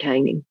we're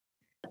entertaining.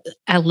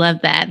 I love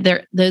that.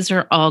 Those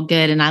are all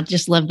good. And I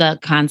just love the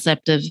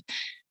concept of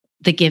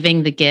the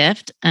giving the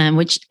gift,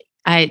 which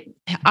I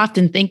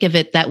often think of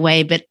it that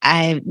way, but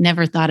I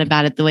never thought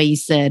about it the way you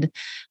said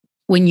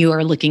when you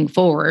are looking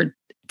forward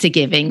to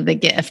giving the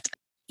gift.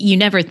 You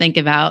never think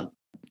about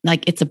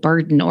like it's a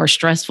burden or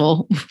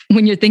stressful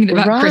when you're thinking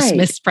about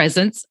Christmas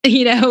presents,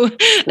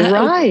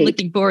 right.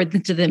 Looking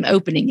forward to them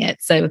opening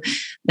it. So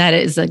that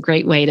is a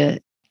great way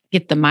to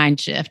get the mind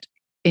shift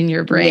in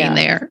your brain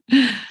there.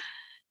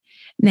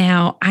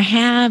 Now, I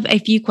have a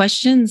few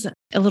questions,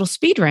 a little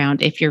speed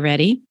round if you're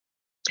ready.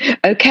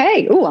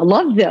 Okay. Oh, I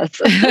love this.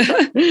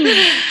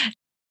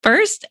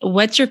 First,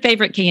 what's your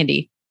favorite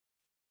candy?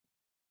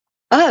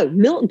 Oh,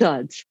 Milk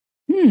Duds.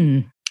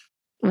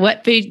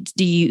 What foods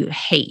do you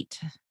hate?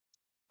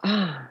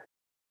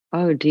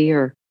 Oh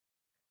dear.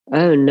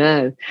 Oh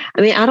no.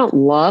 I mean, I don't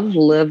love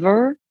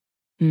liver.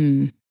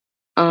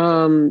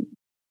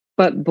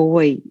 But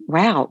boy,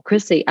 wow,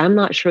 Chrissy, I'm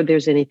not sure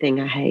there's anything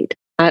I hate.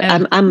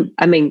 I'm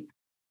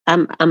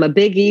a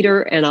big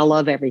eater and I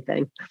love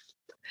everything.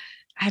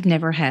 I've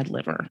never had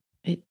liver.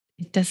 It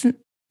doesn't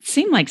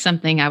seem like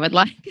something I would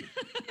like.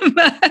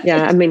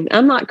 Yeah, I mean,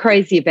 I'm not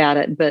crazy about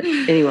it, but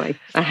anyway,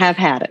 I have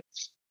had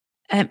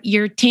it.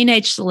 Your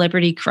teenage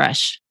celebrity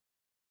crush.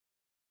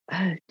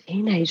 Oh,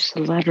 teenage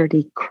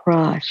celebrity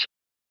crush.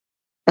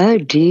 Oh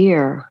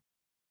dear.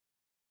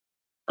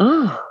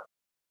 Oh.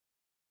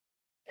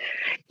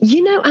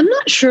 I'm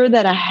not sure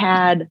that I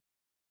had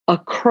a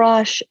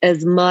crush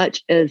as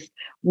much as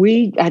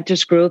I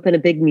just grew up in a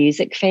big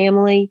music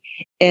family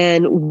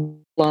and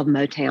love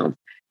Motown.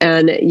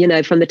 And,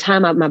 from the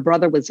time my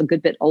brother was a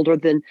good bit older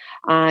than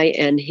I,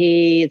 and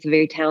he is a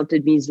very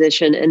talented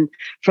musician. And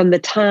from the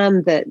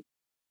time that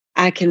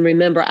I can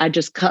remember, I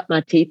just cut my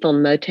teeth on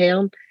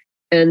Motown.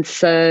 And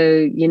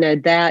so,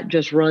 that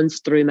just runs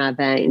through my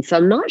veins. So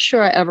I'm not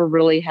sure I ever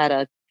really had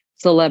a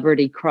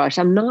celebrity crush.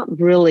 I'm not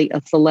really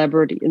a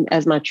celebrity.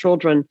 As my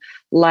children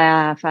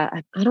laugh,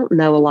 I don't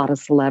know a lot of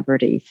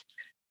celebrities.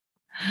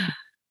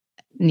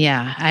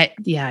 Yeah, I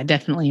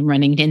definitely am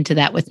running into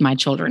that with my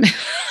children.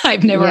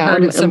 I've never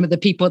heard of some of the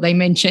people they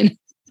mention.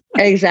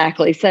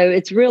 Exactly. So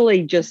it's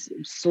really just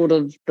sort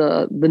of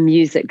the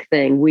music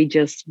thing. We're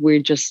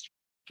just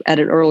at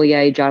an early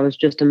age, I was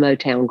just a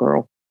Motown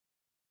girl.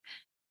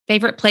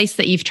 Favorite place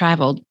that you've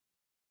traveled?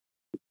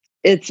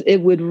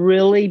 It would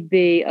really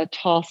be a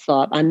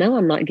toss-up. I know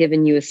I'm not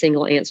giving you a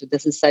single answer.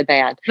 This is so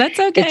bad. That's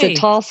okay. It's a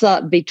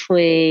toss-up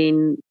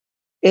between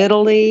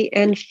Italy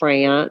and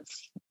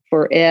France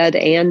for Ed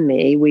and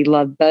me. We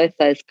love both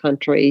those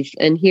countries.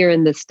 And here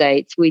in the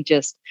States,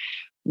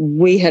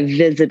 we have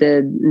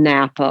visited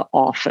Napa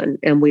often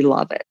and we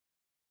love it.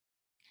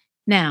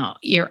 Now,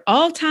 your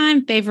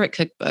all-time favorite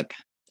cookbook,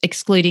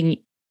 excluding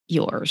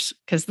yours,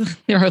 because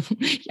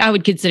I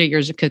would consider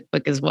yours a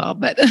cookbook as well,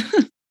 but...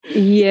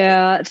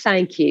 Yeah,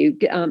 thank you.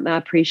 I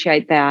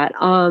appreciate that.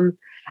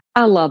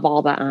 I love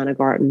all the Ina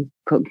Garten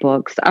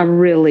cookbooks. I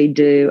really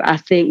do. I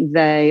think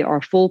they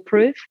are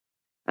foolproof.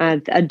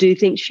 I do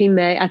think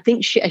I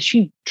think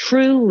she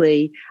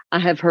truly, I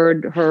have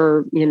heard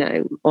her,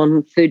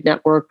 on Food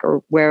Network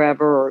or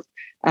wherever, or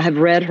I have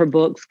read her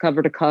books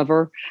cover to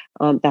cover.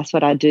 That's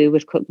what I do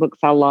with cookbooks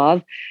I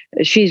love.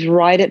 She's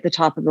right at the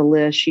top of the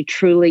list. She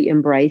truly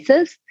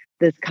embraces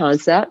this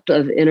concept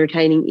of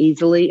entertaining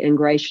easily and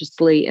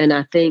graciously. And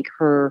I think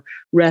her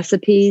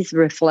recipes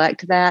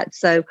reflect that.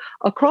 So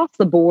across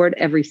the board,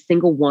 every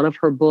single one of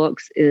her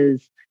books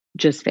is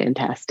just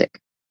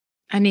fantastic.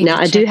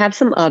 I do have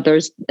some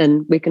others,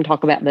 and we can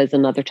talk about those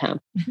another time.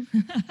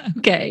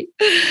 Okay.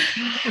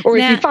 Or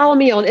if you follow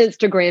me on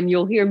Instagram,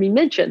 you'll hear me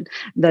mention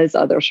those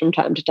others from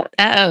time to time.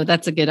 Oh,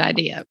 that's a good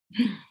idea.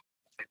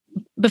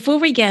 Before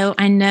we go,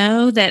 I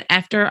know that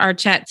after our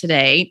chat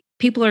today,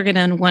 people are going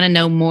to want to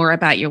know more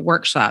about your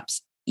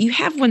workshops. You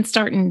have one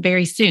starting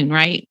very soon,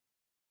 right?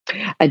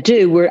 I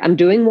do. I'm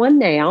doing one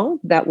now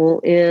that will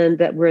end,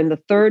 that we're in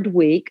the third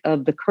week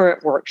of the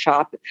current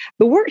workshop.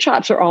 The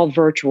workshops are all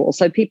virtual.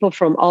 So people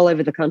from all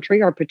over the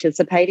country are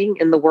participating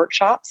in the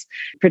workshops.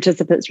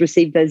 Participants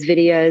receive those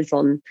videos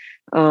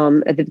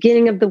at the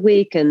beginning of the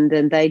week, and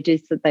then they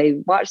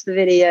watch the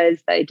videos,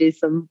 they do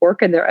some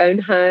work in their own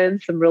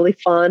homes, some really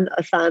fun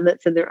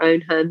assignments in their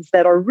own homes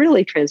that are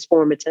really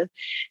transformative.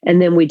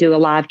 And then we do a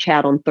live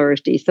chat on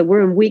Thursday. So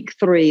we're in week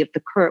 3 of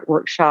the current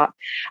workshop.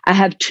 I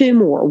have 2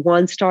 more,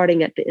 one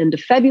starting at the end of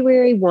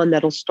February, one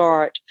that'll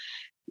start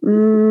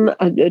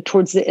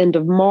towards the end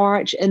of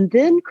March. And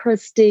then,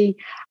 Christy,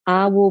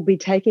 I will be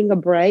taking a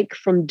break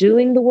from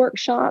doing the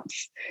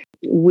workshops.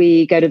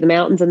 We go to the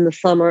mountains in the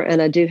summer,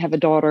 and I do have a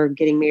daughter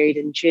getting married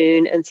in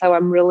June. And so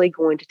I'm really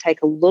going to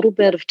take a little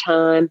bit of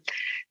time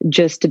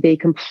just to be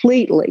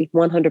completely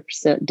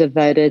 100%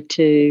 devoted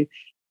to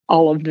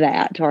all of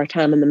that, to our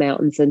time in the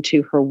mountains and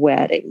to her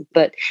wedding.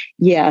 But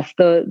yes,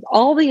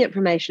 all the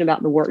information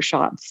about the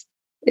workshops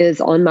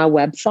is on my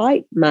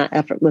website,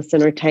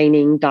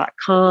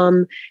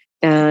 myeffortlessentertaining.com.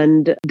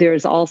 And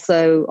there's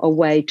also a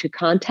way to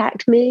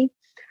contact me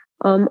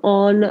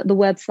on the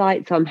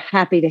website. So I'm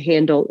happy to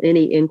handle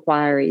any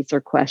inquiries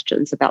or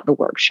questions about the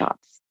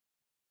workshops.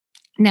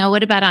 Now,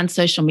 what about on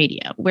social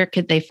media? Where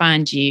could they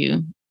find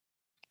you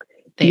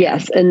there?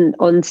 Yes. And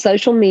on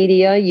social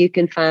media, you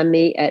can find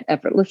me at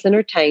Effortless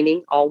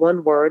Entertaining, all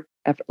one word,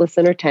 Effortless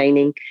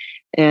Entertaining.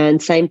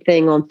 And same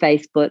thing on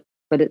Facebook,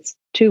 but it's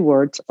 2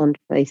 words on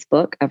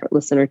Facebook,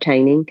 Effortless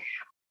Entertaining.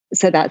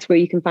 So that's where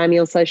you can find me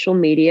on social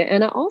media.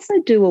 And I also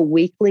do a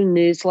weekly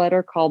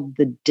newsletter called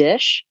The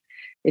Dish.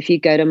 If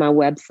you go to my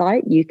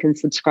website, you can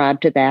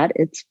subscribe to that.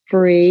 It's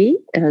free.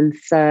 And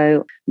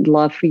so I'd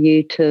love for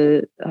you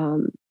to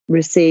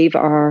receive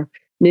our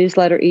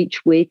newsletter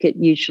each week. It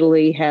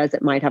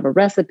might have a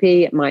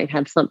recipe. It might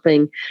have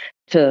something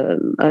to,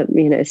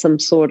 some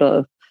sort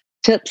of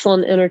tips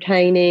on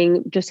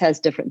entertaining, just has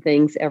different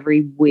things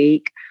every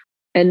week.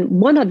 And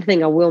one other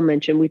thing I will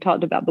mention, we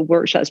talked about the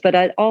workshops, but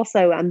I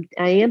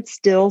am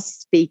still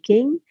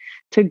speaking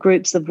to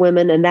groups of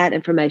women, and that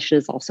information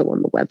is also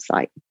on the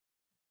website.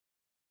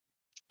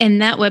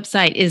 And that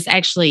website is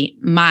actually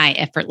My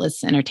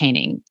Effortless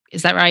Entertaining.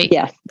 Is that right?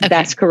 Yes, okay.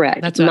 That's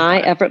correct. That's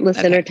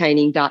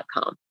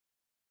myeffortlessentertaining.com.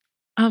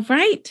 All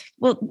right.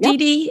 Well, yep. Dee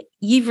Dee,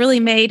 you've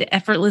really made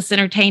Effortless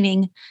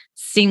Entertaining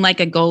seem like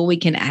a goal we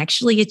can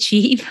actually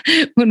achieve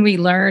when we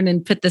learn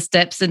and put the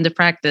steps into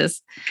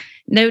practice.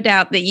 No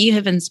doubt that you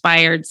have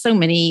inspired so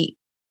many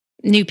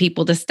new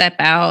people to step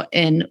out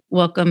and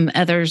welcome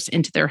others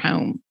into their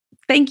home.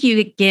 Thank you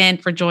again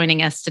for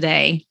joining us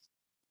today.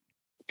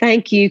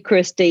 Thank you,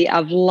 Christy.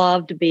 I've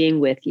loved being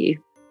with you.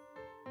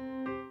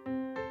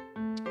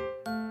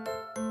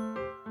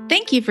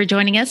 Thank you for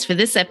joining us for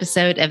this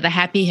episode of the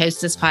Happy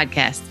Hostess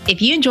podcast. If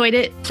you enjoyed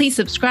it, please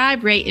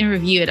subscribe, rate, and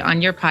review it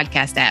on your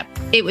podcast app.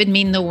 It would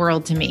mean the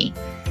world to me.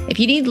 If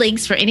you need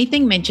links for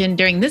anything mentioned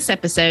during this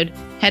episode,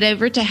 head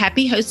over to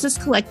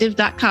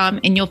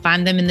happyhostesscollective.com and you'll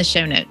find them in the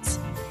show notes.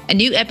 A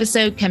new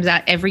episode comes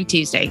out every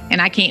Tuesday,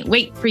 and I can't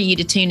wait for you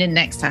to tune in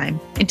next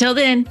time. Until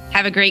then,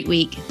 have a great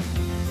week.